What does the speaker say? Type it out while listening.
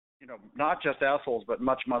not just assholes, but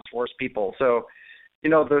much, much worse people. So,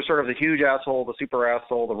 there's sort of the huge asshole, the super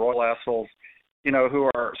asshole, the royal assholes, who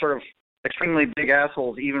are sort of extremely big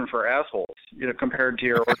assholes, even for assholes, compared to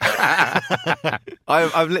your...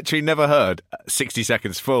 I've literally never heard 60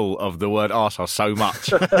 seconds full of the word arsehole so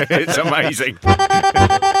much. It's amazing.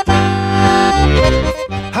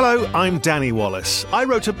 Hello, I'm Danny Wallace. I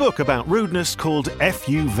wrote a book about rudeness called F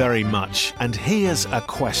You Very Much, and here's a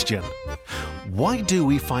question. Why do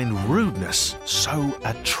we find rudeness so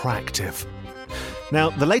attractive? Now,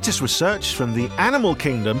 the latest research from the animal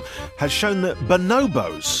kingdom has shown that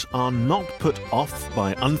bonobos are not put off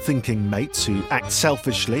by unthinking mates who act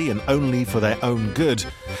selfishly and only for their own good.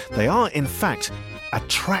 They are, in fact,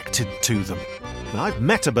 attracted to them. Now, I've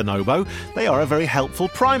met a bonobo. They are a very helpful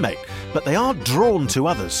primate, but they are drawn to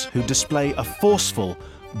others who display a forceful,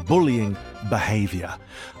 bullying behaviour.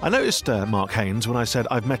 I noticed, Mark Haynes, when I said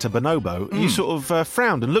I've met a bonobo, you sort of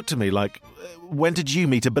frowned and looked at me like, when did you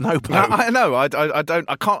meet a bonobo? I know.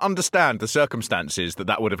 I can't understand the circumstances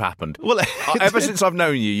that would have happened. Well, ever since I've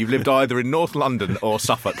known you, you've lived either in North London or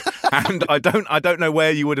Suffolk, and I don't know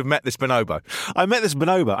where you would have met this bonobo. I met this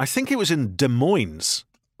bonobo. I think it was in Des Moines.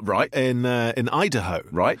 Right. In Idaho.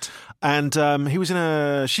 Right. And she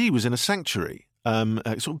was in a sanctuary.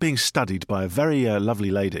 Sort of being studied by a very lovely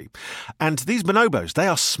lady. And these bonobos, they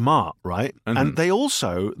are smart, right? Mm-hmm. And they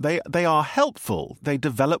also, they are helpful. They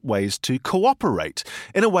develop ways to cooperate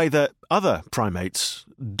in a way that other primates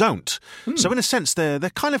don't. So in a sense, they're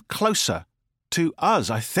kind of closer to us.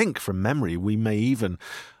 I think from memory, we may even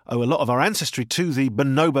owe a lot of our ancestry to the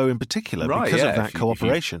bonobo in particular because of that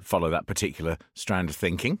cooperation. If you follow that particular strand of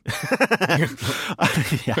thinking.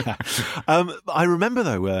 Yeah. I remember,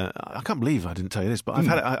 though, I can't believe I didn't tell you this, but I've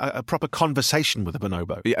had a proper conversation with a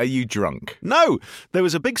bonobo. Are you drunk? No. There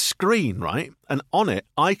was a big screen, right? And on it,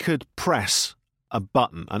 I could press a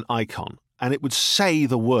button, an icon, and it would say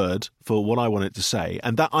the word for what I wanted to say,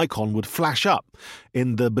 and that icon would flash up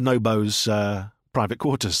in the bonobo's private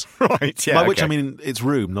quarters. Right, yeah. By which I mean its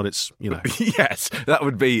room, not its, Yes, that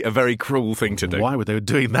would be a very cruel thing to do. Why would they be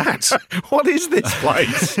doing that? What is this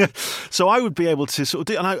place? So I would be able to sort of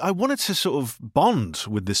do, and I wanted to sort of bond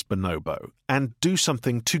with this bonobo and do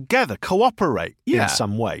something together, cooperate in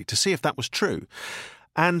some way to see if that was true.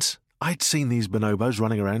 And I'd seen these bonobos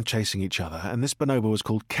running around chasing each other, and this bonobo was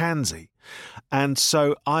called Kanzi. And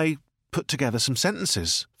so I put together some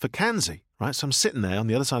sentences for Kanzi, right? So I'm sitting there on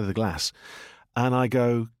the other side of the glass, and I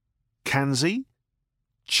go, Kanzi,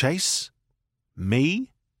 chase,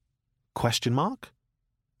 me, ?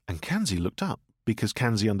 And Kanzi looked up because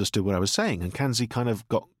Kanzi understood what I was saying, and Kanzi kind of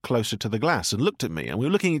got closer to the glass and looked at me, and we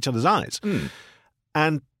were looking in each other's eyes.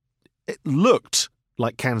 And it looked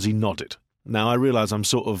like Kanzi nodded. Now, I realise I'm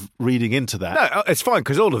sort of reading into that. No, it's fine,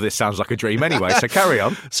 because all of this sounds like a dream anyway, so carry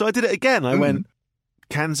on. So I did it again. I went,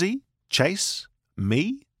 Kanzi, chase,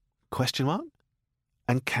 me, ?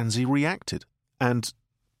 And Kanzi reacted. And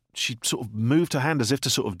she sort of moved her hand as if to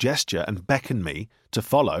sort of gesture and beckon me to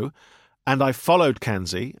follow. And I followed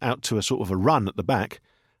Kanzi out to a sort of a run at the back.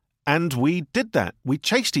 And we did that. We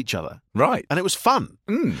chased each other. Right. And it was fun.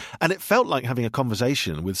 And it felt like having a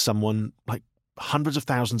conversation with someone like hundreds of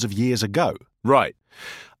thousands of years ago. Right.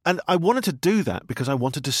 And I wanted to do that because I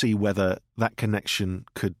wanted to see whether that connection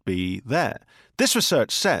could be there. This research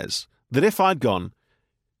says that if I'd gone,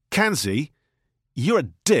 Kanzi, you're a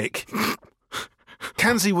dick,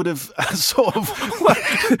 Kanzi would have sort of...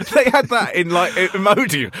 They had that in, like,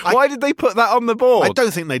 emoji. Why did they put that on the board? I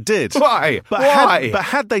don't think they did. Why? But Why?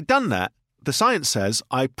 Had they done that, the science says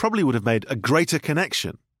I probably would have made a greater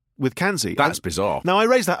connection with Kanzi. That's bizarre. Now, I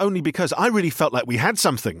raised that only because I really felt like we had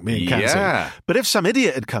something, me and Kanzi. Yeah. But if some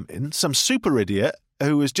idiot had come in, some super idiot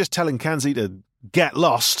who was just telling Kanzi to get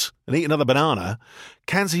lost and eat another banana,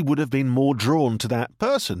 Kanzi would have been more drawn to that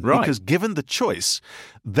person. Right. Because given the choice,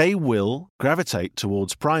 they will gravitate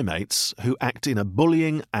towards primates who act in a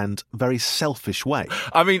bullying and very selfish way.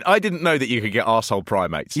 I mean, I didn't know that you could get arsehole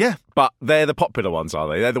primates. Yeah. But they're the popular ones, are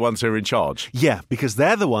they? They're the ones who are in charge. Yeah, because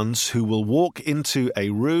they're the ones who will walk into a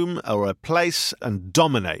room or a place and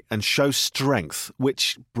dominate and show strength,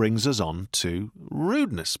 which brings us on to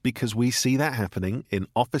rudeness, because we see that happening in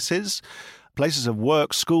offices, places of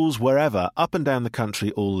work, schools, wherever, up and down the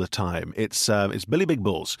country all the time. It's Billy Big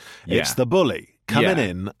Balls. Yeah. It's the bully coming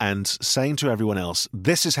in and saying to everyone else,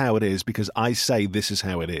 this is how it is because I say this is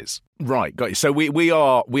how it is. Right, got you. So we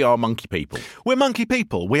are monkey people. We're monkey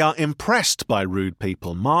people. We are impressed by rude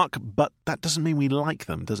people, Mark, but that doesn't mean we like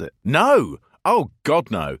them, does it? No. Oh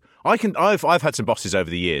God, no. I've had some bosses over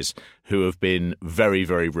the years who have been very,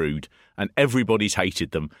 very rude, and everybody's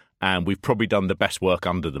hated them, and we've probably done the best work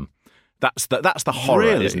under them. That's the horror,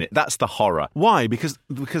 Really? isn't it? That's the horror. Why? Because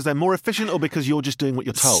they're more efficient, or because you're just doing what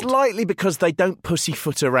you're told? Slightly because they don't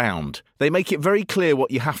pussyfoot around. They make it very clear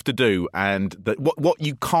what you have to do and what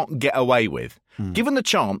you can't get away with. Given the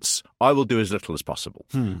chance, I will do as little as possible.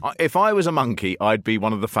 If I was a monkey, I'd be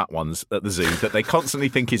one of the fat ones at the zoo that they constantly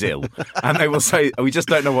think is ill. And they will say, we just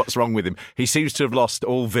don't know what's wrong with him. He seems to have lost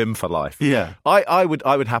all vim for life. Yeah. I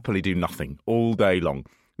would happily do nothing all day long.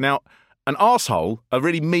 Now, an arsehole, a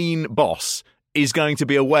really mean boss, is going to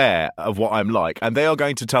be aware of what I'm like, and they are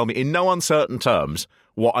going to tell me in no uncertain terms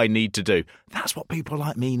what I need to do. That's what people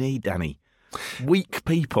like me need, Danny. Weak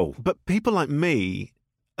people. But people like me,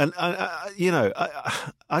 and I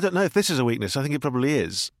don't know if this is a weakness. I think it probably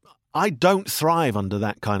is. I don't thrive under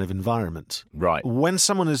that kind of environment. Right. When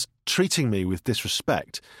someone is treating me with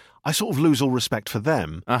disrespect, I sort of lose all respect for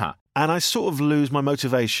them. Uh-huh. And I sort of lose my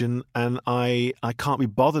motivation, and I can't be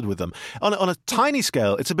bothered with them. On a tiny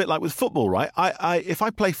scale, it's a bit like with football, right? If I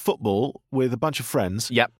play football with a bunch of friends,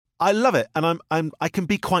 Yep. I love it, and I can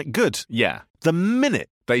be quite good. Yeah. The minute,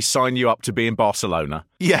 They sign you up to be in Barcelona.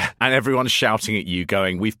 yeah, And everyone's shouting at you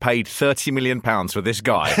going, we've paid £30 million for this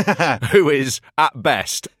guy who is, at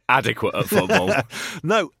best, adequate at football.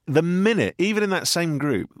 no, the minute, even in that same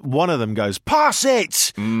group, one of them goes, pass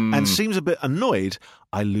it, and seems a bit annoyed,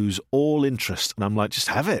 I lose all interest. And I'm like, just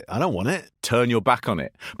have it. I don't want it. Turn your back on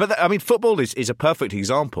it. But, football is a perfect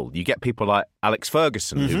example. You get people like Alex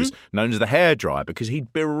Ferguson, who was known as the hairdryer because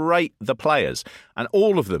he'd berate the players. And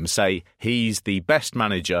all of them say he's the best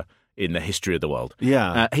manager in the history of the world.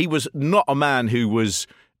 Yeah. He was not a man who was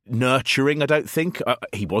nurturing, I don't think.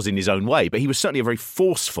 He was in his own way, but he was certainly a very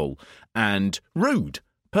forceful and rude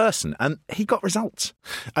person, and he got results.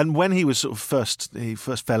 And when he was sort of first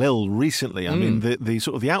fell ill recently, I mean, the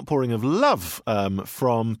sort of the outpouring of love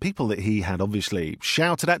from people that he had obviously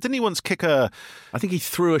shouted at. Didn't he once kick I think he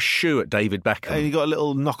threw a shoe at David Beckham. he got a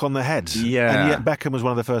little knock on the head. Yeah. And yet Beckham was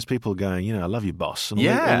one of the first people going, I love you, boss, and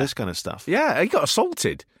all this kind of stuff. Yeah, he got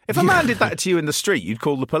assaulted. If a man did that to you in the street, you'd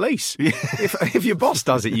call the police. If your boss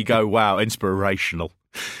does it, you go, wow, inspirational.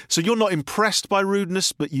 So you're not impressed by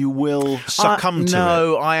rudeness, but you will succumb to it.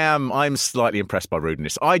 No, I'm slightly impressed by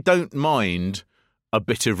rudeness. I don't mind a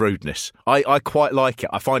bit of rudeness. I quite like it.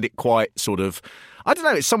 I find it quite sort of, I don't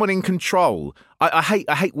know, it's someone in control. I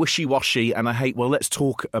hate wishy-washy, and I hate, well, let's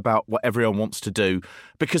talk about what everyone wants to do,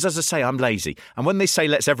 because as I say, I'm lazy. And when they say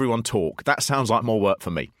let's everyone talk, that sounds like more work for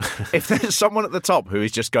me. If there's someone at the top who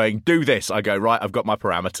is just going, do this, I go, right, I've got my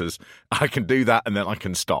parameters. I can do that, and then I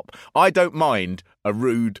can stop. I don't mind a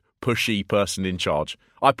rude, pushy person in charge.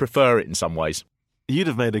 I prefer it in some ways. You'd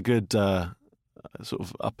have made a good sort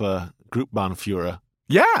of upper Gruppenführer.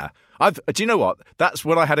 Yeah. Do you know what? That's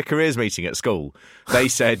when I had a careers meeting at school. They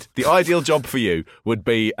said the ideal job for you would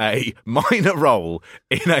be a minor role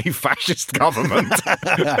in a fascist government.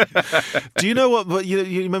 Do you know what? But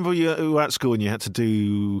you remember you were at school and you had to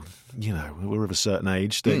do, we were of a certain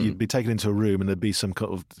age, that you'd be taken into a room and there'd be some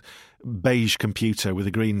kind of beige computer with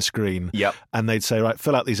a green screen. Yep. And they'd say, right,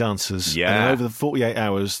 fill out these answers. Yeah. And then over the 48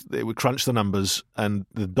 hours, it would crunch the numbers and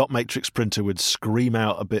the dot matrix printer would scream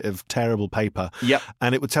out a bit of terrible paper. Yep.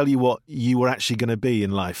 And it would tell you what you were actually going to be in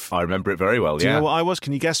life. I remember it very well, Do you know what I was?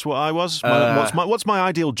 Can you guess what I was? What's my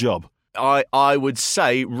ideal job? I would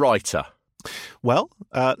say writer. Well,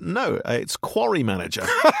 no, it's quarry manager.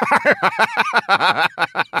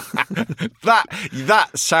 That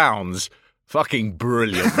sounds fucking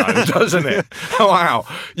brilliant, though, doesn't it? Wow.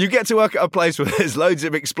 You get to work at a place where there's loads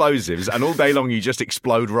of explosives and all day long you just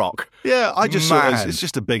explode rock. Yeah, I just saw Man. it's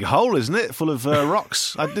just a big hole, isn't it? Full of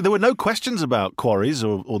rocks. There were no questions about quarries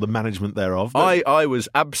or the management thereof. But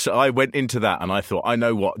I went into that and I thought, I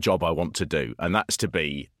know what job I want to do, and that's to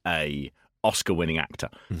be a Oscar-winning actor.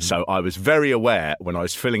 So I was very aware when I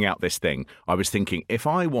was filling out this thing, I was thinking, if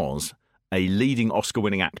I was a leading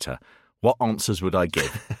Oscar-winning actor, what answers would I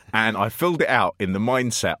give? And I filled it out in the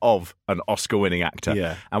mindset of an Oscar-winning actor.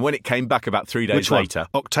 Yeah. And when it came back about 3 days Which one? later...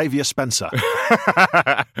 Octavia Spencer.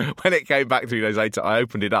 When it came back 3 days later, I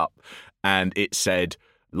opened it up and it said...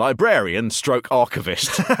 librarian stroke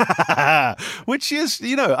archivist. Which is,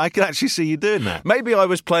 I can actually see you doing that. Maybe I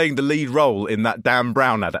was playing the lead role in that Dan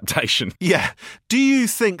Brown adaptation. Yeah. Do you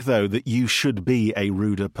think, though, that you should be a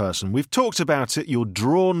ruder person? We've talked about it, you're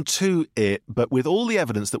drawn to it, but with all the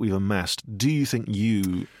evidence that we've amassed, do you think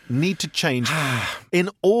you need to change in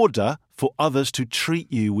order for others to treat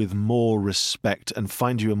you with more respect and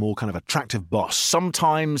find you a more kind of attractive boss?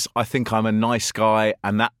 Sometimes I think I'm a nice guy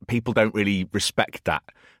and that people don't really respect that.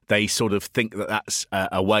 They sort of think that that's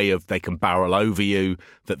a way of they can barrel over you,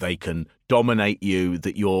 that they can dominate you,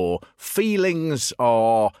 that your feelings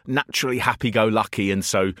are naturally happy-go-lucky and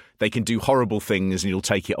so they can do horrible things and you'll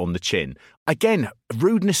take it on the chin. Again,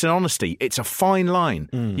 rudeness and honesty, it's a fine line.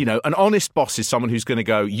 You know, an honest boss is someone who's going to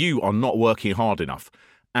go, you are not working hard enough.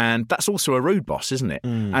 And that's also a rude boss, isn't it?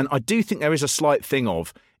 And I do think there is a slight thing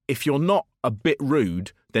of, if you're not a bit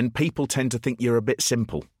rude, then people tend to think you're a bit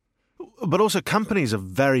simple. But also companies are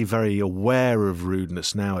very, very aware of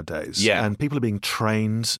rudeness nowadays. Yeah. And people are being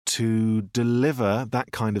trained to deliver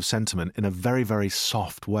that kind of sentiment in a very, very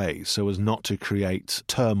soft way so as not to create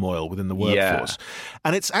turmoil within the workforce.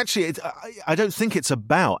 And it's actually, I don't think it's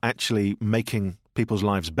about actually making people's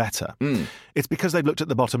lives better. It's because they've looked at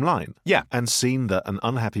the bottom line and seen that an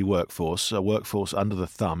unhappy workforce, a workforce under the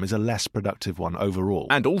thumb, is a less productive one overall.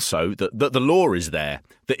 And also that the law is there,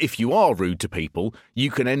 that if you are rude to people,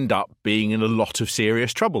 you can end up being in a lot of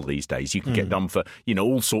serious trouble these days. You can get done for, you know,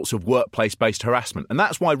 all sorts of workplace-based harassment. And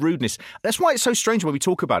that's why rudeness, that's why it's so strange when we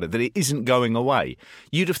talk about it, that it isn't going away.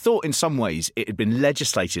 You'd have thought in some ways it had been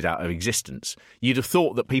legislated out of existence. You'd have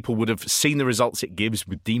thought that people would have seen the results it gives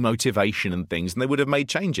with demotivation and things, and they would have made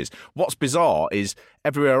changes. What's bizarre is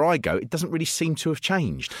everywhere I go, it doesn't really seem to have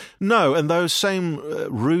changed. No, and those same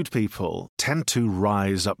rude people tend to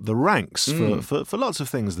rise up the ranks for lots of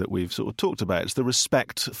things that we've sort of talked about. It's the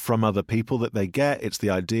respect from other people that they get. It's the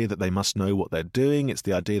idea that they must know what they're doing. It's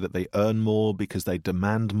the idea that they earn more because they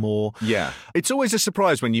demand more. Yeah. It's always a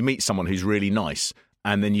surprise when you meet someone who's really nice.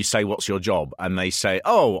 And then you say, what's your job? And they say,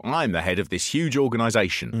 oh, I'm the head of this huge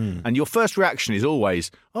organisation. And your first reaction is always,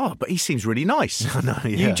 oh, but he seems really nice.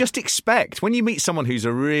 You just expect, when you meet someone who's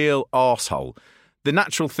a real arsehole, the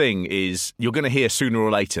natural thing is you're going to hear sooner or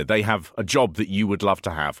later they have a job that you would love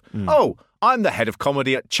to have. Oh, I'm the head of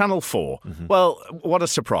comedy at Channel 4. Well, what a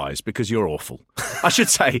surprise, because you're awful. I should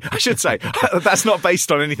say, that's not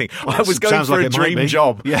based on anything. I was going for a dream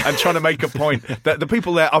job and trying to make a point that the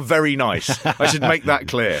people there are very nice. I should make that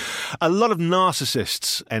clear. A lot of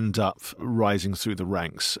narcissists end up rising through the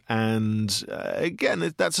ranks. And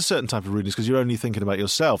again, that's a certain type of rudeness because you're only thinking about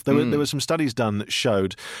yourself. There were some studies done that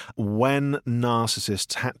showed when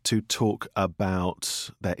narcissists had to talk about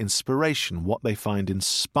their inspiration, what they find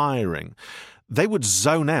inspiring, they would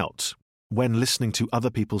zone out when listening to other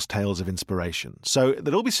people's tales of inspiration. So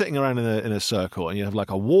they'd all be sitting around in a circle, and you have like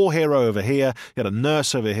a war hero over here, you had a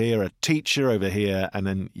nurse over here, a teacher over here, and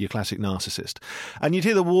then your classic narcissist. And you'd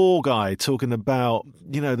hear the war guy talking about,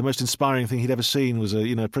 you know, the most inspiring thing he'd ever seen was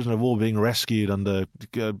a prisoner of war being rescued under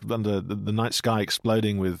the night sky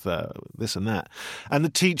exploding with this and that. And the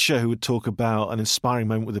teacher who would talk about an inspiring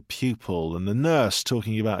moment with a pupil, and the nurse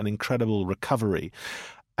talking about an incredible recovery.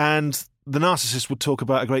 And the narcissist would talk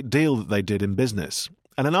about a great deal that they did in business.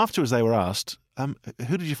 And then afterwards they were asked,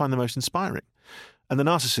 who did you find the most inspiring? And the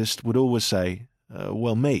narcissist would always say,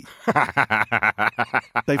 well, me.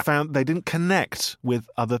 They found they didn't connect with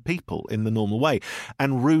other people in the normal way.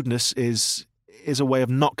 And rudeness is a way of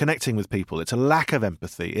not connecting with people. It's a lack of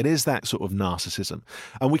empathy. It is that sort of narcissism.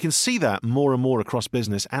 And we can see that more and more across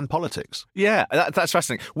business and politics. Yeah, that's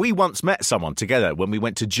fascinating. We once met someone together when we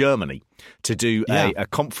went to Germany to do a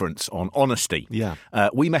conference on honesty. Yeah.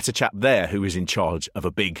 We met a chap there who was in charge of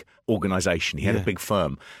a big organisation. He had a big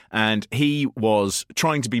firm, and he was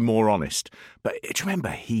trying to be more honest. But do you remember,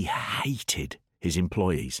 he hated his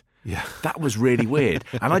employees. Yeah. That was really weird.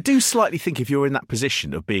 And I do slightly think if you're in that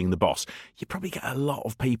position of being the boss, you probably get a lot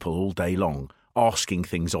of people all day long asking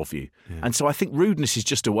things of you. Yeah. And so I think rudeness is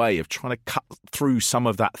just a way of trying to cut through some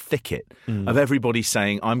of that thicket of everybody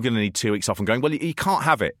saying, I'm going to need 2 weeks off, and going, well, you can't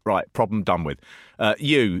have it. Right, problem done with.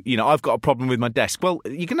 You know, I've got a problem with my desk. Well,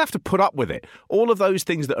 you're going to have to put up with it. All of those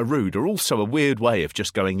things that are rude are also a weird way of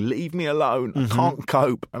just going, leave me alone. I can't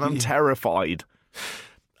cope and I'm terrified.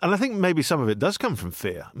 And I think maybe some of it does come from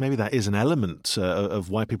fear. Maybe that is an element of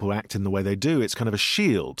why people act in the way they do. It's kind of a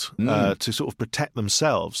shield to sort of protect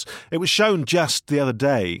themselves. It was shown just the other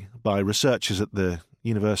day by researchers at the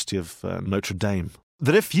University of Notre Dame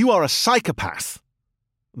that if you are a psychopath,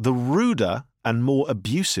 the ruder and more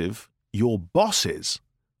abusive your boss is,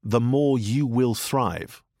 the more you will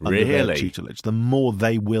thrive. Under their tutelage, the more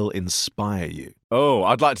they will inspire you. Oh,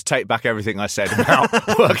 I'd like to take back everything I said about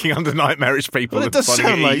working under nightmarish people. Well, it does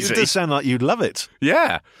sound like you'd love it.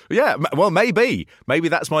 Yeah. Well, maybe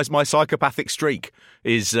that's my psychopathic streak.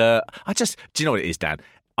 Is do you know what it is, Dan?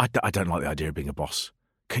 I don't like the idea of being a boss.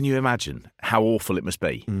 Can you imagine how awful it must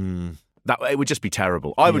be? That it would just be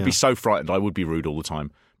terrible. I would be so frightened. I would be rude all the time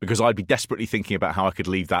because I'd be desperately thinking about how I could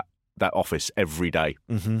leave that office every day.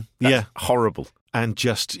 That's horrible. and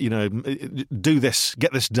just, do this,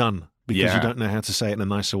 get this done, because you don't know how to say it in a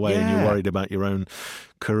nicer way and you're worried about your own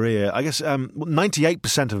career. I guess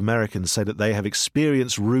 98% of Americans say that they have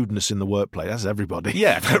experienced rudeness in the workplace. That's everybody.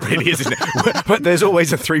 Yeah, that really is, isn't it? But there's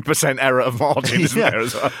always a 3% error of margin, isn't there,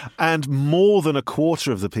 as well? And more than a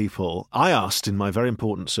quarter of the people I asked in my very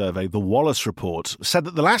important survey, the Wallace Report, said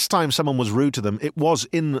that the last time someone was rude to them, it was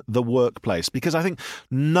in the workplace. Because I think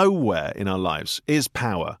nowhere in our lives is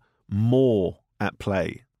power more at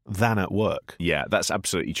play than at work. Yeah, that's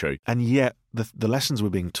absolutely true. And yet the lessons we're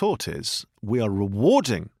being taught is we are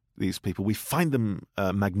rewarding these people. We find them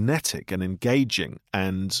magnetic and engaging,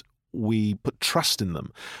 and we put trust in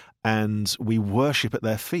them, and we worship at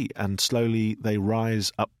their feet, and slowly they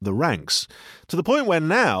rise up the ranks to the point where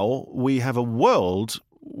now we have a world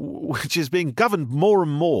which is being governed more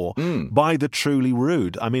and more by the truly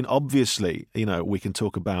rude. I mean, obviously, we can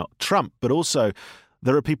talk about Trump, but also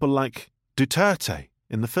there are people like Duterte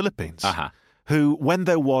in the Philippines, who, when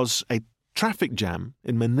there was a traffic jam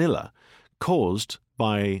in Manila caused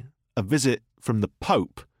by a visit from the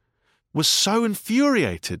Pope, was so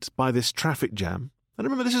infuriated by this traffic jam. And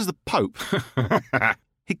remember, this is the Pope.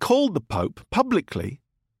 He called the Pope publicly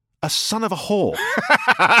a son of a whore.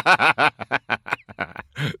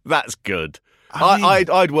 That's good.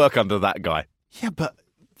 I'd work under that guy. Yeah, but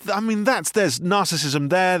I mean, there's narcissism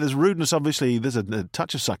there. There's rudeness, obviously. There's a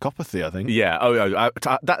touch of psychopathy, I think. Yeah.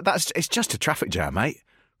 It's just a traffic jam, mate.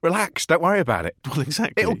 Relax. Don't worry about it. Well,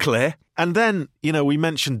 exactly. It'll clear. And then, we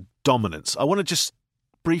mentioned dominance. I want to just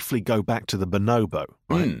briefly go back to the bonobo,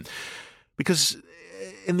 right? Because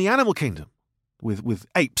in the animal kingdom, with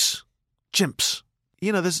apes, chimps,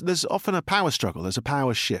 there's often a power struggle. There's a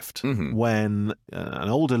power shift when an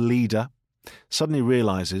older leader suddenly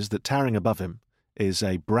realizes that towering above him is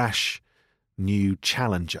a brash new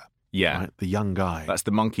challenger. Yeah. Right? The young guy. That's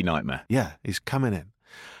the monkey nightmare. Yeah, he's coming in.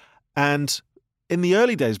 And in the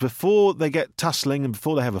early days, before they get tussling and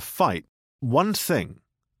before they have a fight, one thing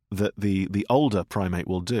that the older primate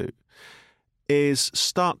will do is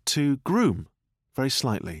start to groom very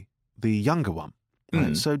slightly the younger one.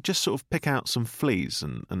 Right? So just sort of pick out some fleas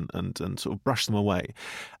and sort of brush them away.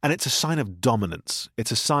 And it's a sign of dominance.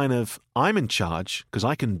 It's a sign of, I'm in charge because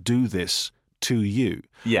I can do this to you.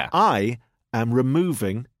 Yeah. I am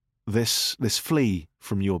removing this flea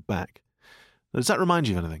from your back. Does that remind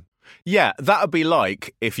you of anything? Yeah, that would be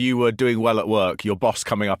like if you were doing well at work, your boss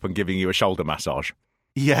coming up and giving you a shoulder massage.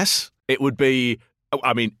 Yes. It would be,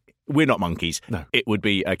 I mean, we're not monkeys. No. It would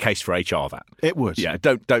be a case for HR, that. It would. Yeah,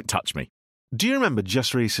 don't touch me. Do you remember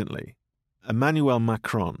just recently, Emmanuel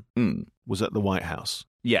Macron was at the White House?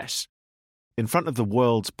 Yes. In front of the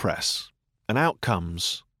world's press, and out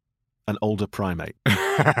comes an older primate.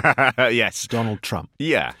 Yes. Donald Trump.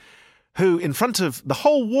 Yeah. Who, in front of the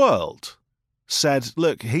whole world, said,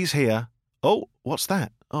 look, he's here. Oh, what's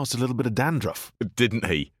that? Oh, it's a little bit of dandruff. Didn't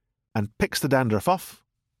he? And picks the dandruff off,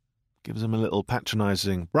 gives him a little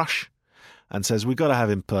patronising brush, and says, we've got to have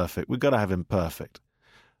him perfect. We've got to have him perfect.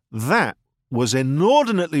 That was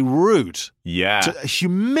inordinately rude. Yeah.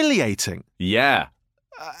 Humiliating. Yeah.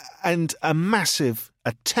 And a massive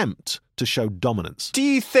attempt to show dominance. Do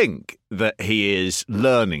you think that he is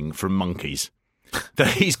learning from monkeys? That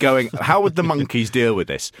he's going, how would the monkeys deal with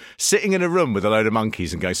this? Sitting in a room with a load of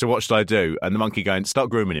monkeys and going, so what should I do? And the monkey going, start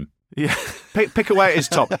grooming him. Yeah. Pick away at his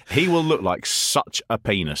top. He will look like such a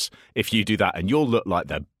penis if you do that, and you'll look like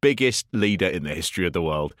the biggest leader in the history of the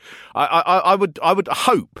world. I would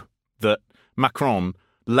hope that Macron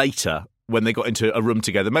later, when they got into a room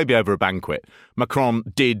together, maybe over a banquet, Macron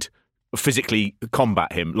did physically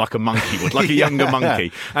combat him like a monkey would, like a younger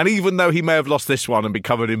monkey. And even though he may have lost this one and be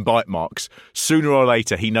covered in bite marks, sooner or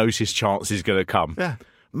later he knows his chance is going to come. Yeah.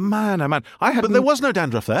 Man, oh man. But there was no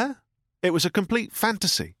dandruff there. It was a complete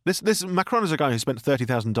fantasy. This Macron is a guy who spent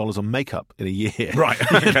 $30,000 on makeup in a year. Right.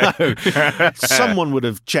 Okay. Someone would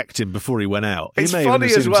have checked him before he went out. It's he may funny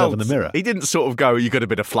have seen as himself well. in the mirror. He didn't sort of go, you got a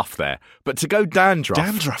bit of fluff there. But to go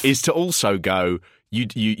dandruff is to also go,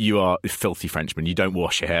 you are a filthy Frenchman. You don't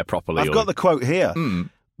wash your hair properly. I've got the quote here.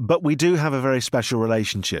 But we do have a very special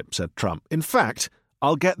relationship, said Trump. In fact,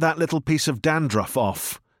 I'll get that little piece of dandruff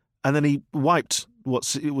off. And then he wiped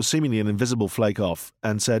what was seemingly an invisible flake off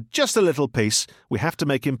and said, just a little piece. We have to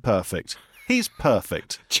make him perfect. He's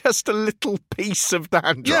perfect. Just a little piece of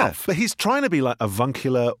dandruff. Yeah, but he's trying to be like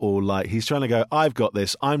avuncular, or like he's trying to go, I've got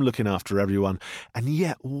this, I'm looking after everyone. And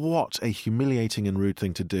yet, what a humiliating and rude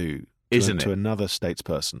thing to do. Isn't it? To another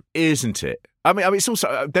statesperson. Isn't it? I mean, it's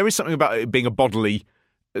also, there is something about it being a bodily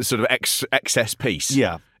sort of excess piece.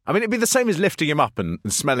 Yeah. I mean, it'd be the same as lifting him up and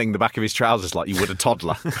smelling the back of his trousers like you would a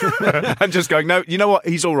toddler. And just going, no, you know what?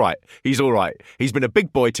 He's all right. He's all right. He's been a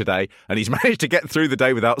big boy today and he's managed to get through the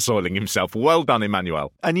day without soiling himself. Well done,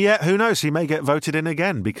 Emmanuel. And yet, who knows? He may get voted in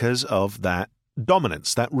again because of that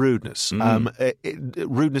dominance, that rudeness.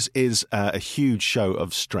 Rudeness is a huge show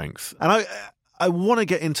of strength. And I want to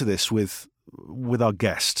get into this with our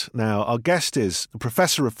guest. Now, our guest is a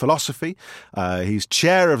professor of philosophy. He's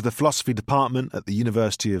chair of the philosophy department at the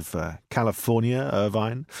University of California,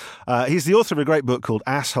 Irvine. He's the author of a great book called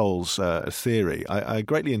Assholes Theory. I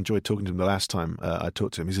greatly enjoyed talking to him the last time I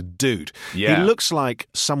talked to him. He's a dude. Yeah. He looks like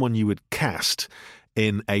someone you would cast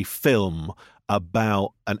in a film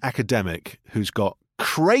about an academic who's got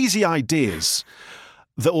crazy ideas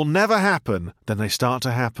that will never happen. Then they start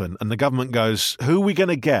to happen. And the government goes, who are we going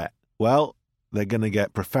to get? Well, they're going to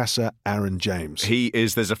get Professor Aaron James.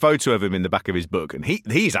 There's a photo of him in the back of his book, and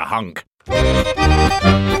he's a hunk.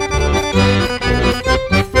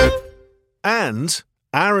 And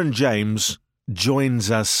Aaron James joins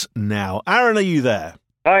us now. Aaron, are you there?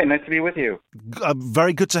 Hi, nice to be with you.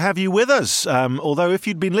 Very good to have you with us. Although if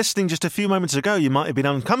you'd been listening just a few moments ago, you might have been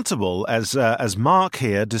uncomfortable as Mark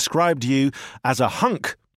here described you as a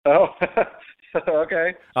hunk. Oh,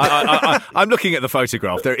 okay. I'm looking at the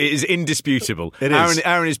photograph. It is indisputable. It is.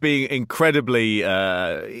 Aaron is being incredibly,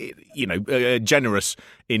 generous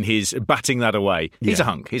in his batting that away. He's a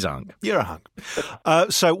hunk. You're a hunk.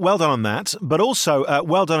 So well done on that. But also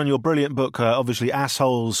well done on your brilliant book, obviously,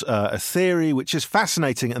 Assholes, A Theory, which is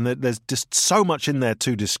fascinating. And there's just so much in there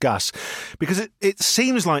to discuss because it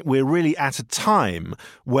seems like we're really at a time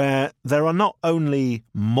where there are not only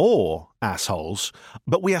more assholes,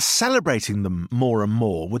 but we are celebrating them more and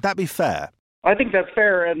more. Would that be fair? I think that's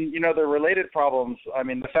fair. And, the related problems, I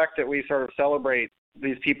mean, the fact that we sort of celebrate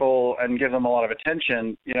these people and give them a lot of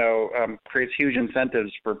attention, creates huge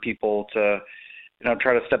incentives for people to,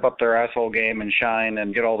 try to step up their asshole game and shine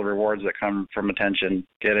and get all the rewards that come from attention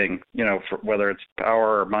getting, for whether it's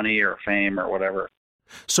power or money or fame or whatever.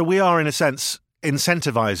 So we are, in a sense,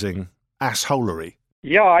 incentivizing assholery.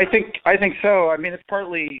 Yeah, I think so. I mean, it's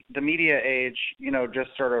partly the media age, just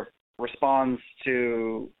sort of responds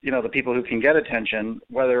to, the people who can get attention,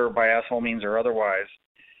 whether by asshole means or otherwise.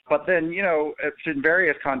 But then, it's in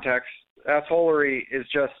various contexts, assholery is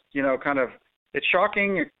just, it's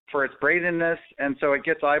shocking for its brazenness, and so it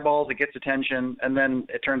gets eyeballs, it gets attention, and then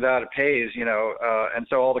it turns out it pays, and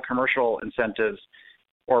so all the commercial incentives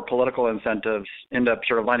or political incentives end up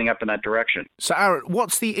sort of lining up in that direction. So, Aaron,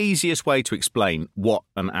 what's the easiest way to explain what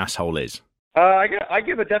an asshole is? I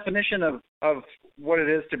give a definition of what it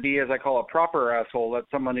is to be, as I call a proper asshole. That's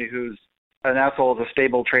somebody who's an asshole is a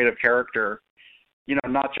stable trait of character.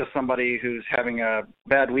 Not just somebody who's having a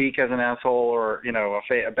bad week as an asshole or,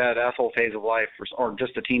 a bad asshole phase of life or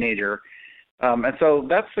just a teenager. And so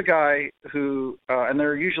that's the guy who, and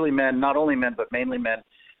they're usually men, not only men, but mainly men,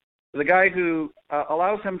 the guy who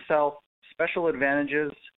allows himself special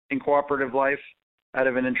advantages in cooperative life out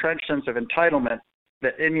of an entrenched sense of entitlement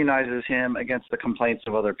that immunizes him against the complaints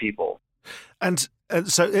of other people. And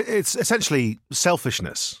so it's essentially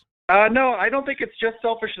selfishness. No, I don't think it's just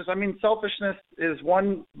selfishness. I mean, selfishness is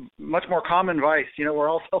one much more common vice. We're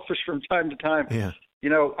all selfish from time to time. Yeah.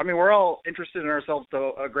 We're all interested in ourselves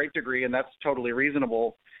to a great degree, and that's totally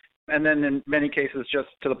reasonable. And then in many cases, just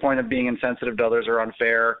to the point of being insensitive to others or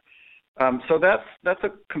unfair. So that's a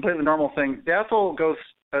completely normal thing. The asshole goes,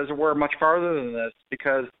 as it were, much farther than this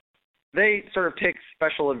because they sort of take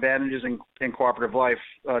special advantages in cooperative life,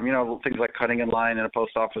 things like cutting in line in a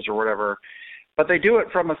post office or whatever. But they do it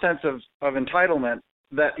from a sense of entitlement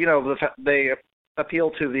that, they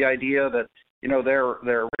appeal to the idea that,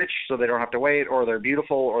 they're rich so they don't have to wait, or they're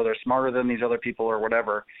beautiful, or they're smarter than these other people or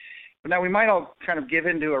whatever. But now we might all kind of give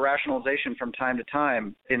into a rationalization from time to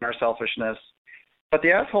time in our selfishness. But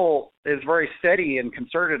the asshole is very steady and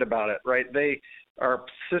concerted about it, right? They are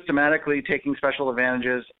systematically taking special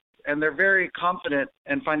advantages, and they're very confident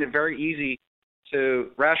and find it very easy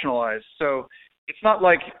to rationalize. So it's not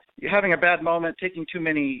like you're having a bad moment, taking too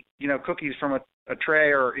many, cookies from a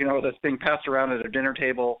tray or, that's being passed around at a dinner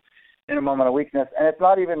table in a moment of weakness. And it's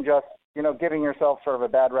not even just, giving yourself sort of a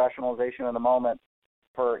bad rationalization in the moment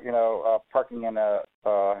for, parking in a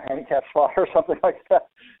handicap spot or something like that,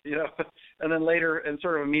 and then later and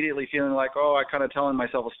sort of immediately feeling like, oh, I kind of telling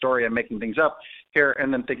myself a story, I'm making things up here,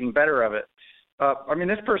 and then thinking better of it.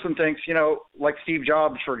 This person thinks, like Steve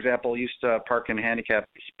Jobs, for example, used to park in handicapped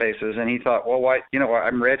spaces, and he thought, well, why,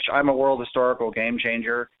 I'm rich, I'm a world historical game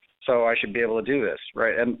changer, so I should be able to do this,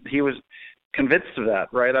 right? And he was convinced of that,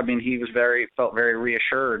 right? He felt very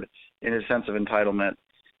reassured in his sense of entitlement.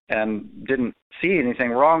 and didn't see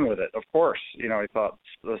anything wrong with it. Of course, he thought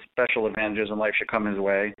the special advantages in life should come his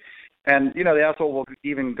way. And, the asshole will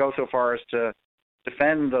even go so far as to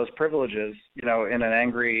defend those privileges, in an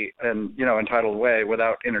angry and, entitled way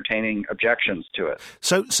without entertaining objections to it.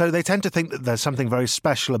 So they tend to think that there's something very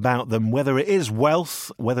special about them, whether it is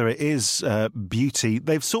wealth, whether it is beauty.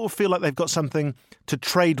 They sort of feel like they've got something to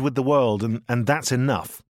trade with the world, and that's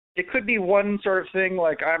enough. It could be one sort of thing,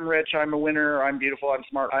 like I'm rich, I'm a winner, I'm beautiful, I'm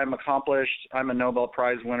smart, I'm accomplished, I'm a Nobel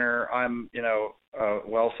Prize winner, I'm, a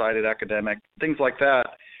well-cited academic, things like that.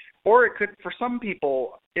 Or it could, for some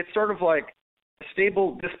people, it's sort of like a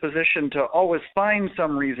stable disposition to always find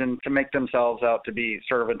some reason to make themselves out to be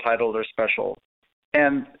sort of entitled or special.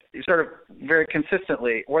 And sort of very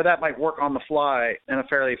consistently, or that might work on the fly in a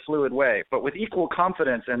fairly fluid way, but with equal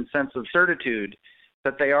confidence and sense of certitude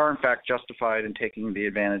that they are in fact justified in taking the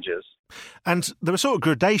advantages. And there are sort of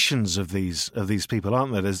gradations of these people,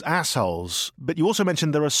 aren't there? There's assholes, but you also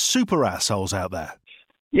mentioned there are super assholes out there.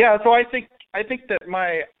 Yeah, so I think that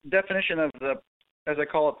my definition of as I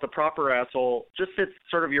call it, the proper asshole, just fits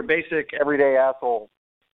sort of your basic everyday asshole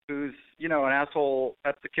who's, an asshole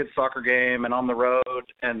at the kids' soccer game and on the road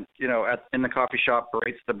and, in the coffee shop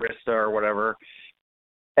berates the barista or whatever.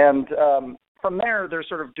 And from there, there's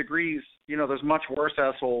sort of degrees, there's much worse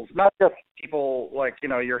assholes, not just people like,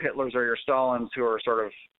 your Hitlers or your Stalins who are sort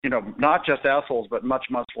of, not just assholes, but much,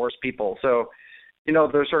 much worse people. So,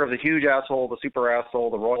 there's sort of the huge asshole, the super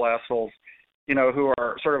asshole, the royal assholes, who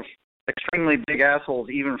are sort of extremely big assholes,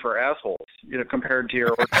 even for assholes, compared to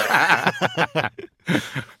your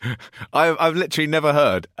I've literally never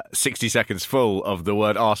heard 60 seconds full of the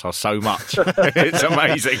word arsehole so much. It's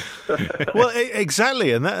amazing. Well,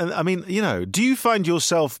 exactly. And that, I mean, do you find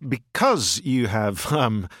yourself, because you have,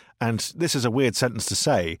 and this is a weird sentence to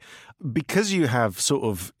say, because you have sort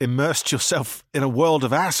of immersed yourself in a world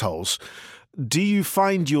of assholes, do you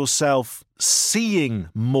find yourself seeing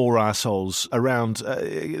more assholes around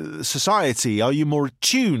society? Are you more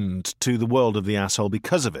attuned to the world of the asshole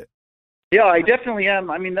because of it? Yeah, I definitely am.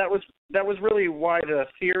 I mean, that was really why the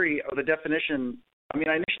theory of the definition. I mean,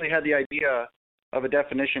 I initially had the idea of a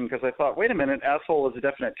definition because I thought, wait a minute, asshole is a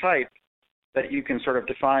definite type that you can sort of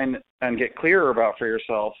define and get clearer about for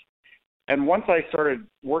yourself. And once I started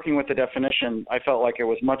working with the definition, I felt like it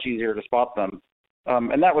was much easier to spot them.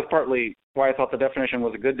 And that was partly why I thought the definition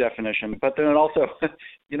was a good definition. But then it also,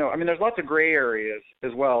 there's lots of gray areas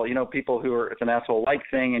as well. People who are, it's an asshole-like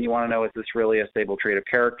thing, and you want to know, is this really a stable trait of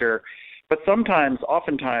character? But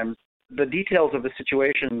oftentimes, the details of the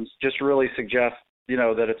situations just really suggest,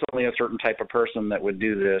 that it's only a certain type of person that would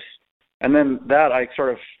do this. And then that I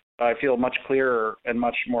feel much clearer and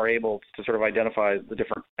much more able to sort of identify the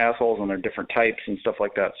different assholes and their different types and stuff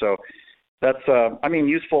like that. So that's,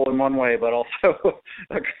 useful in one way, but also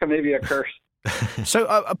maybe a curse.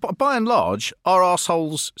 So, by and large, are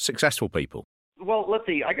arseholes successful people? Well, let's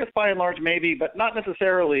see. I guess by and large, maybe, but not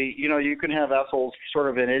necessarily. You can have assholes sort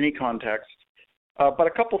of in any context. But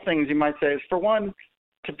a couple things you might say is, for one,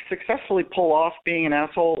 to successfully pull off being an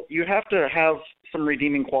asshole, you have to have some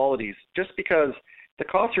redeeming qualities, just because the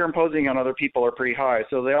costs you're imposing on other people are pretty high.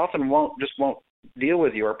 So they often won't deal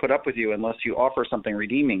with you or put up with you unless you offer something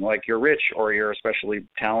redeeming, like you're rich or you're especially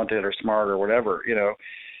talented or smart or whatever,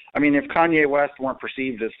 I mean, if Kanye West weren't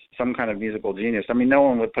perceived as some kind of musical genius, no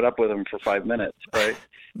one would put up with him for 5 minutes, right?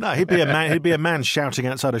 No, he'd be a man. He'd be a man shouting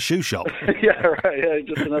outside a shoe shop. Yeah, right. Yeah,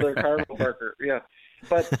 just another carnival barker. Yeah.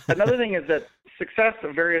 But another thing is that success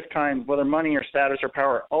of various kinds, whether money or status or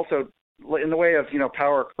power, also in the way of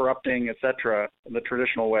power corrupting, etc., in the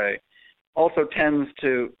traditional way, also tends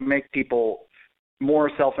to make people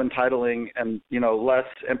more self-entitling and less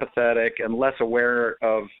empathetic and less aware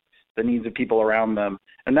of the needs of people around them.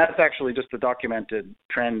 And that's actually just a documented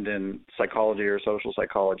trend in psychology or social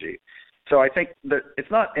psychology. So I think that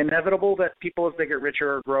it's not inevitable that people, as they get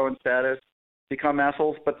richer or grow in status, become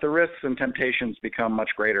assholes, but the risks and temptations become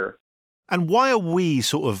much greater. And why are we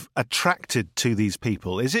sort of attracted to these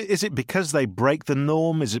people? Is it because they break the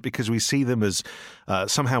norm? Is it because we see them as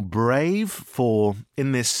somehow brave? For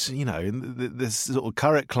in this, in this sort of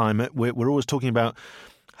current climate, we're always talking about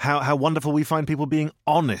how wonderful we find people being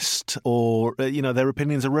honest, or their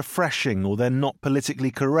opinions are refreshing, or they're not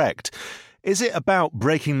politically correct. Is it about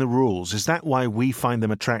breaking the rules? Is that why we find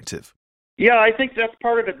them attractive? Yeah, I think that's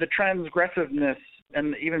part of it. The transgressiveness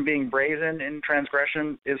and even being brazen in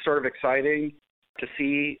transgression is sort of exciting to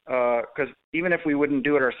see, because even if we wouldn't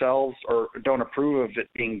do it ourselves or don't approve of it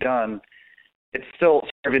being done, it's still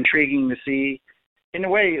sort of intriguing to see. In a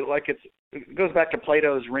way, like it goes back to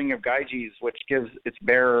Plato's Ring of Gyges, which gives its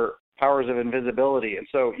bearer powers of invisibility, and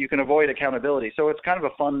so you can avoid accountability. So it's kind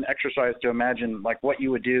of a fun exercise to imagine like what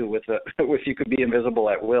you would do with if you could be invisible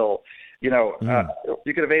at will. You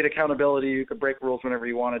could evade accountability, you could break rules whenever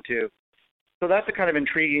you wanted to. So that's a kind of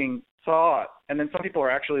intriguing thought, and then some people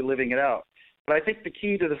are actually living it out. But I think the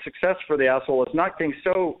key to the success for the asshole is not being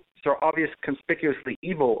so obvious, conspicuously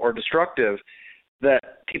evil or destructive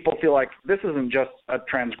that people feel like this isn't just a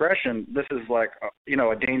transgression. This is like,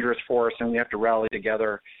 a dangerous force, and we have to rally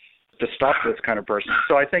together to stop this kind of person.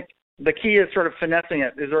 So I think the key is sort of finessing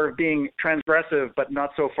it, is sort of being transgressive, but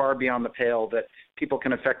not so far beyond the pale that people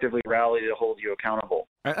can effectively rally to hold you accountable.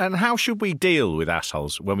 And how should we deal with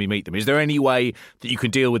assholes when we meet them? Is there any way that you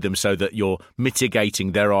can deal with them so that you're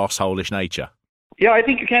mitigating their arse-holish nature? Yeah, I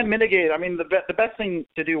think you can mitigate. I mean, the best thing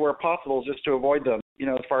to do where possible is just to avoid them,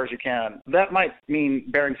 as far as you can. That might mean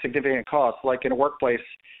bearing significant costs, like in a workplace,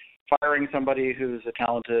 firing somebody who's a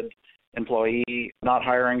talented employee, not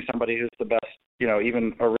hiring somebody who's the best,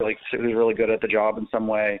 even who's really good at the job in some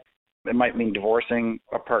way. It might mean divorcing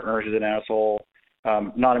a partner who's an asshole,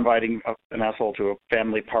 not inviting an asshole to a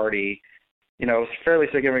family party. Fairly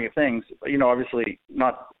significant things. Obviously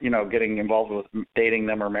not, getting involved with dating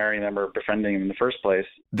them or marrying them or befriending them in the first place.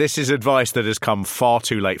 This is advice that has come far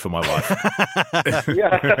too late for my wife.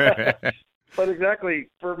 Yeah. But exactly,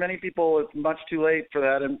 for many people, it's much too late for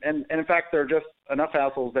that. And in fact, there are just enough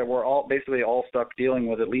assholes that we're basically all stuck dealing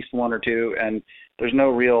with at least one or two, and there's no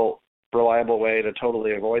real reliable way to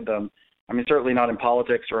totally avoid them. I mean, certainly not in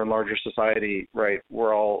politics or in larger society, right?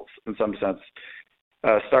 We're all, in some sense,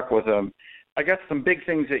 stuck with them. I guess some big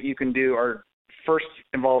things that you can do are first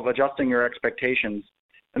involve adjusting your expectations,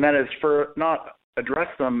 and that is for not address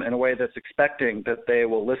them in a way that's expecting that they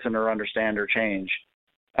will listen or understand or change.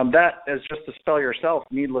 That is just to spell yourself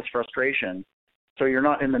needless frustration. So you're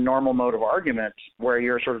not in the normal mode of argument where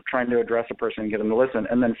you're sort of trying to address a person and get them to listen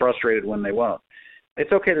and then frustrated when they won't.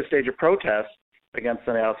 It's okay to stage a protest against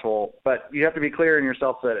an asshole, but you have to be clear in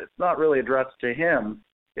yourself that it's not really addressed to him.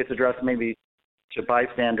 It's addressed maybe to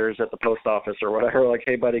bystanders at the post office or whatever, like,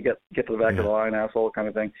 hey, buddy, get to the back of the line, asshole, kind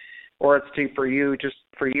of thing. Or it's for you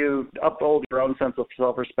to uphold your own sense of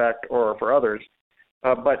self-respect or for others.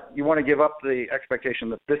 But you want to give up the expectation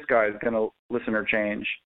that this guy is going to listen or change.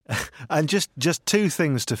 And just two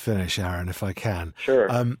things to finish, Aaron, if I can. Sure.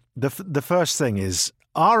 The first thing is,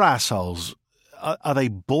 are assholes, are they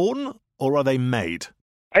born or are they made?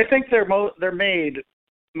 I think they're made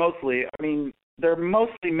mostly. I mean, they're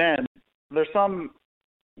mostly men. There's some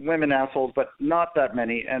women assholes, but not that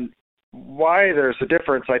many. And why there's a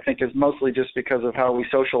difference, I think, is mostly just because of how we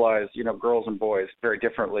socialize, girls and boys very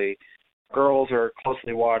differently. Girls are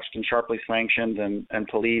closely watched and sharply sanctioned and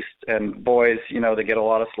policed, and boys, they get a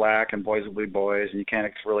lot of slack, and boys will be boys, and you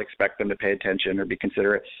can't really expect them to pay attention or be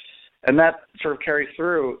considerate. And that sort of carries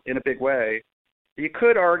through in a big way. You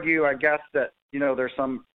could argue, I guess, that, there's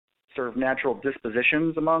some sort of natural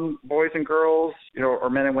dispositions among boys and girls, or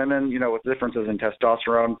men and women, with differences in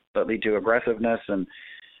testosterone that lead to aggressiveness and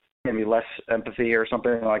maybe less empathy or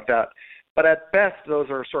something like that. But at best, those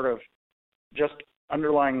are sort of just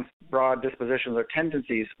underlying broad dispositions or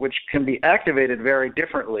tendencies which can be activated very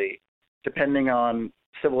differently depending on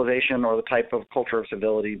civilization or the type of culture of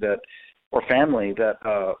civility or family that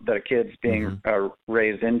a kid's being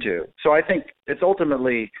raised into. So I think it's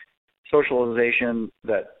ultimately socialization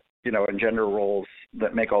that, and gender roles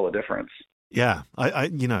that make all the difference. Yeah, I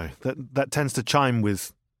that tends to chime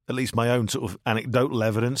with at least my own sort of anecdotal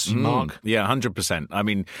evidence, Mark. Yeah, 100%. I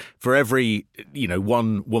mean, for every,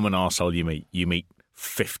 one woman arsehole you meet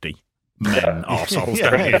 50 men arseholes.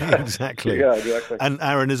 Yeah, exactly. Yeah, exactly. And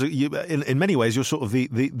Aaron, in many ways, you're sort of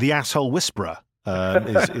the asshole whisperer.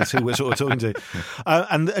 Is who we're sort of talking to.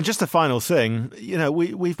 And just a final thing,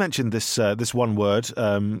 we've mentioned this one word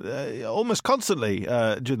almost constantly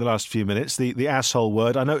during the last few minutes, the asshole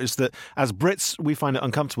word. I noticed that as Brits, we find it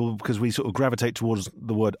uncomfortable because we sort of gravitate towards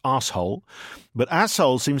the word arsehole. But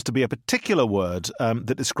asshole seems to be a particular word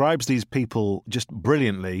that describes these people just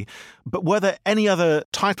brilliantly. But were there any other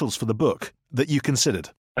titles for the book that you considered?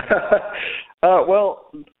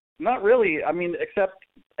 Well, not really. I mean, except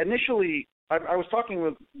initially, I was talking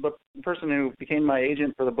with the person who became my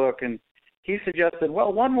agent for the book, and he suggested,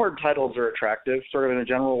 well, one-word titles are attractive, sort of in a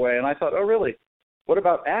general way. And I thought, oh, really? What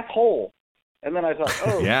about asshole? And then I thought,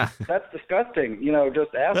 oh, yeah, that's disgusting,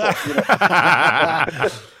 just asshole.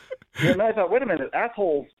 And I thought, wait a minute,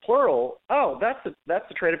 assholes, plural. Oh, that's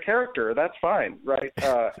a trait of character. That's fine, right?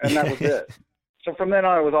 And that was it. So from then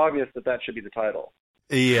on, it was obvious that should be the title.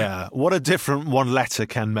 Yeah, what a difference one letter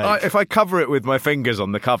can make. If I cover it with my fingers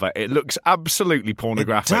on the cover, it looks absolutely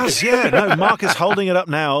pornographic. It does, yeah. No, Mark is holding it up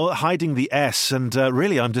now, hiding the S, and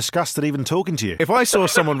really, I'm disgusted even talking to you. If I saw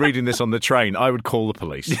someone reading this on the train, I would call the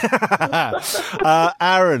police.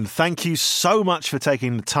 Aaron, thank you so much for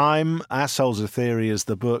taking the time. Assholes a Theory is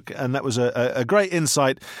the book, and that was a great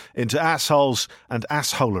insight into assholes and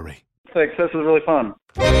assholery. Thanks, this was really fun.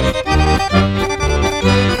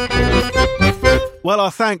 Well,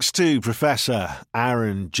 our thanks to Professor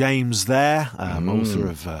Aaron James there, author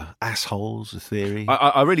of Assholes, a Theory.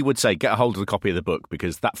 I really would say get a hold of the copy of the book,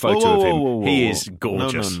 because that photo of him, he is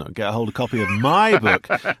gorgeous. No. Get a hold of a copy of my book,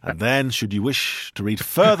 and then, should you wish to read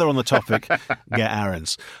further on the topic, get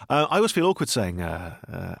Aaron's. I always feel awkward saying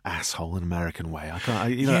asshole in an American way. I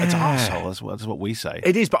can't. It's asshole. That's what we say.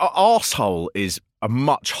 It is, but arsehole is a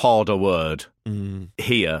much harder word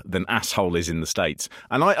here than asshole is in the States.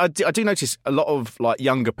 And I do notice a lot of like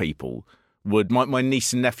younger people would, my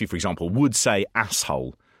niece and nephew, for example, would say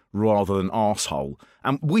asshole rather than arsehole.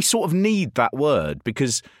 And we sort of need that word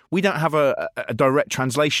because we don't have a direct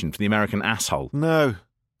translation for the American asshole. No.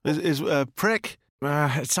 Is prick?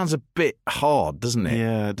 It sounds a bit hard, doesn't it?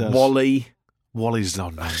 Yeah, it does. Wally. Wally's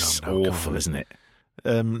no. It's awful, isn't it?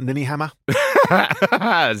 Ninny hammer.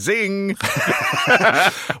 Zing.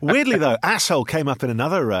 Weirdly though, asshole came up in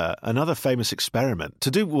another famous experiment to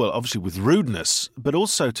do, well, obviously with rudeness, but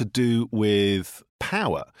also to do with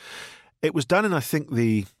power. It was done in, I think,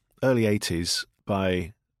 the early 80s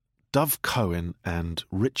by Dove Cohen and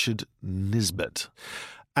Richard Nisbett.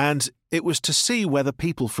 And it was to see whether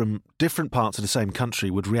people from different parts of the same country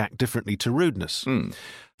would react differently to rudeness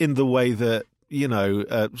in the way that,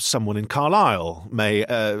 someone in Carlisle may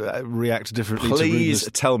react differently to rudeness. Please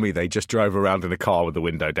tell me they just drove around in a car with the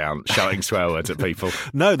window down, shouting swear words at people.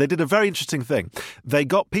 No, they did a very interesting thing. They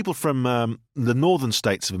got people from the northern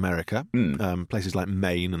states of America, places like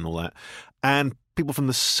Maine and all that, and people from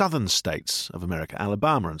the southern states of America,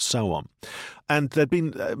 Alabama and so on. And there'd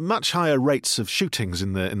been much higher rates of shootings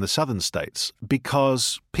in the southern states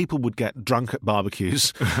because people would get drunk at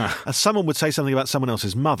barbecues. Someone would say something about someone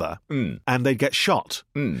else's mother and they'd get shot.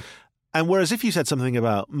 And whereas if you said something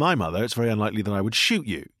about my mother, it's very unlikely that I would shoot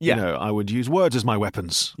you. Yeah. I would use words as my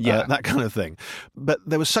weapons, that kind of thing. But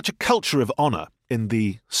there was such a culture of honour in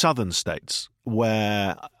the southern states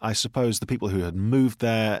where I suppose the people who had moved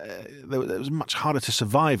there, it was much harder to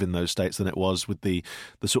survive in those states than it was with the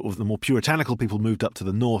sort of the more puritanical people moved up to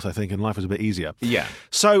the north, I think, and life was a bit easier. Yeah.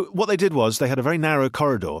 So what they did was they had a very narrow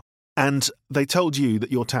corridor. And they told you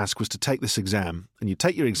that your task was to take this exam, and you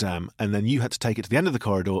take your exam, and then you had to take it to the end of the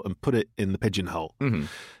corridor and put it in the pigeonhole.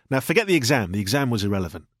 Now, forget the exam. The exam was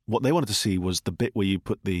irrelevant. What they wanted to see was the bit where you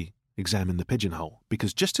put the exam in the pigeonhole,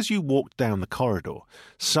 because just as you walked down the corridor,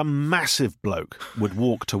 some massive bloke would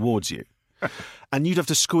walk towards you, and you'd have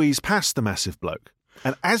to squeeze past the massive bloke.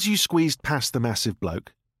 And as you squeezed past the massive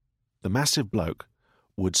bloke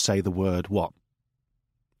would say the word what?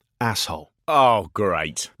 Asshole. Oh,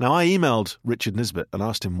 great. Now, I emailed Richard Nisbett and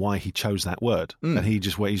asked him why he chose that word. And he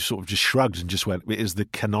sort of just shrugged and just went, it is the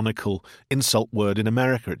canonical insult word in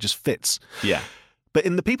America. It just fits. Yeah. But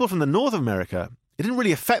in the people from the north of America, it didn't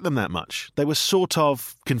really affect them that much. They were sort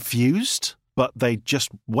of confused, but they just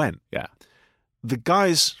went. Yeah. The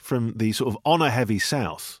guys from the sort of honour-heavy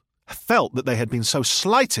south felt that they had been so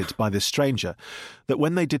slighted by this stranger that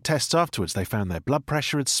when they did tests afterwards, they found their blood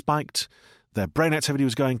pressure had spiked, their brain activity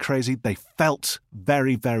was going crazy. They felt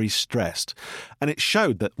very, very stressed. And it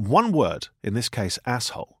showed that one word, in this case,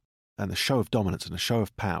 asshole, and a show of dominance and a show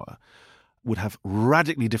of power would have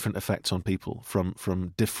radically different effects on people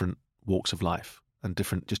from different walks of life and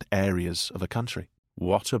different just areas of a country.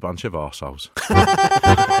 What a bunch of arseholes.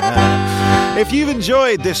 If you've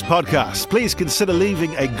enjoyed this podcast, please consider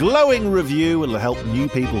leaving a glowing review. It'll help new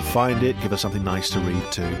people find it, give us something nice to read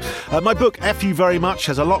too. My book, F You Very Much,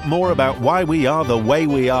 has a lot more about why we are the way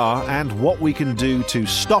we are and what we can do to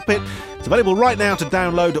stop it. It's available right now to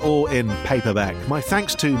download or in paperback. My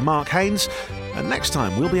thanks to Mark Haynes. And next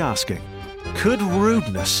time we'll be asking, could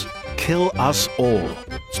rudeness kill us all?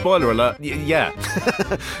 Spoiler alert, yeah.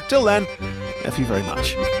 Till then, F you very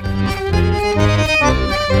much.